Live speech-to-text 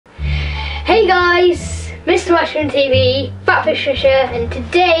Hey guys, MrMushroomTV, Fatfish Fisher, and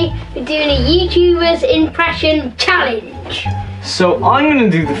today we're doing a YouTuber's impression challenge. So I'm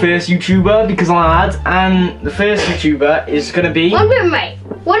going to do the first YouTuber because I'm a lad, and the first YouTuber is going to be... One bit, mate.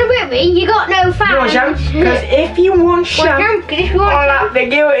 One bit, me. You got no fans. You want shout? Because if you want shout, I'll have to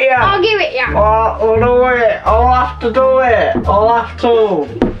give it you. I'll give it you. I'll do it. I'll have to do it. I'll have to.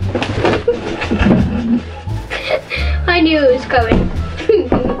 I knew it was coming.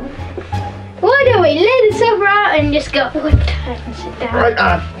 Why don't we let the supper out and just go and sit down? Right,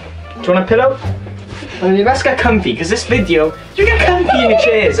 do you want a pillow? Let's get comfy, because this video, you get comfy in the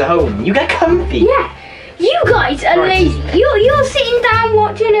chairs at home. You get comfy. Yeah. You guys are lazy. You're sitting down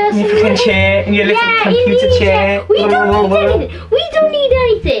watching us. In your fucking chair, in your little computer chair. We don't need anything. We don't need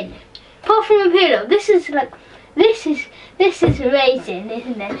anything. Apart from a pillow. This is amazing,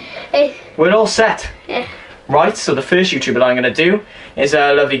 isn't it? We're all set. Yeah. Right, so the first YouTuber that I'm going to do is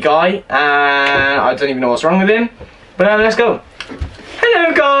a lovely guy, and I don't even know what's wrong with him, but let's go.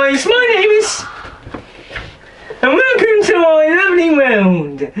 Hello guys, my name is... and welcome to my lovely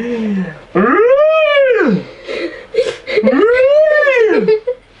world.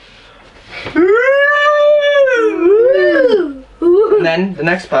 And then the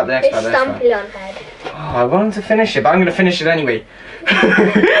next part, It's Stampy on head. Oh, I wanted to finish it, but I'm going to finish it anyway.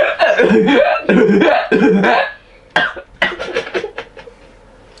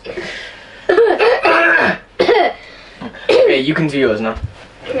 Okay, you can do yours now.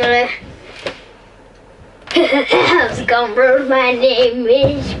 How's it going, bro? My name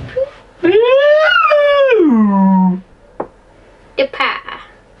is the Pa.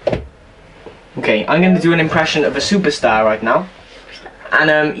 Okay, I'm going to do an impression of a superstar right now.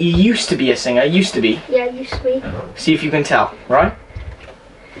 And he used to be a singer, used to be. Yeah, used to be. See if you can tell, right?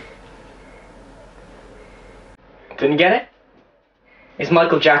 Didn't get it? It's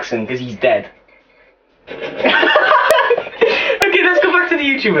Michael Jackson, because he's dead. Okay, let's go back to the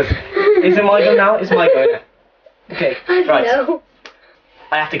YouTubers. Is it Michael now? It's Michael. Okay, right. No.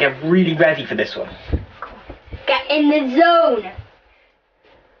 I have to get really ready for this one. Get in the zone.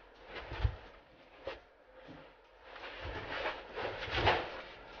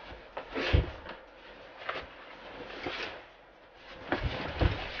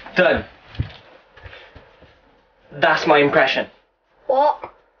 Done. That's my impression.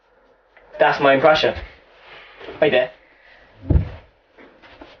 What? That's my impression. Right there.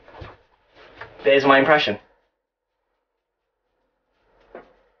 There's my impression.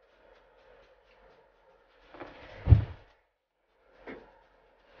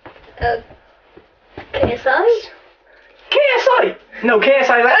 KSI? KSI! No,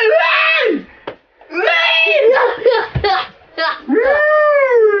 KSI like...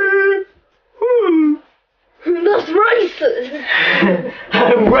 That's racist.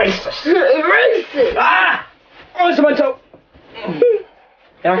 I'm racist. Racist. Ah! Oh, it's on my toe.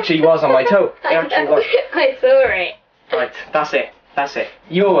 It actually was on my toe. It actually was. I saw it. Right, that's it. That's it.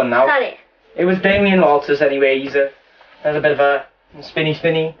 Your one now. Got it. It was Damien Walters anyway. He's a bit of a spinny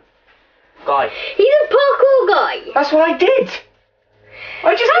guy. He's a parkour guy. That's what I did.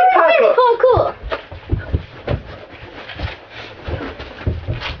 I just did parkour. Parkour.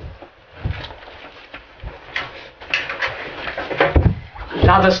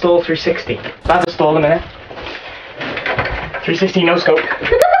 Ladder stall 360. Ladder stall a minute. 360 no scope.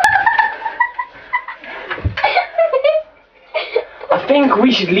 I think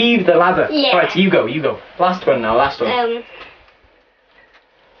we should leave the ladder. Yeah. Right, you go. Last one now, last one. A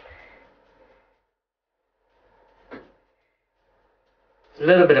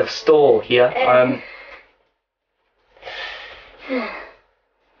little bit of stall here.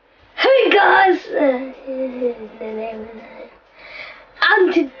 Hey guys!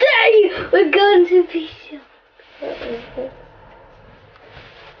 And today we're going to be...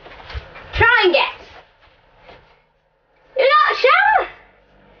 Try and guess. You're not sure?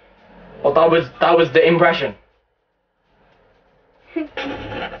 Well, that was the impression.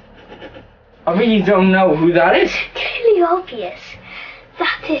 I really don't know who that is. Clearly obvious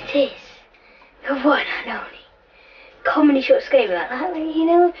that it is the one and only comedy short gamer like that, you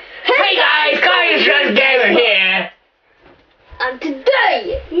know. Hey guys, Comedy Short Gamer here. And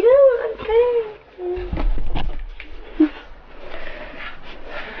today, you know what I'm saying?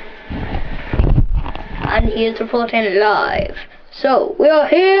 And he is reporting live. So, we are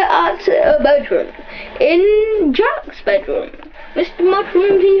here at a bedroom. In Jack's bedroom.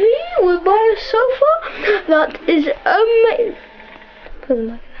 MrMushroomTV, we're by a sofa. That is amazing.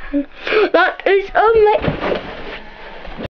 That is amazing.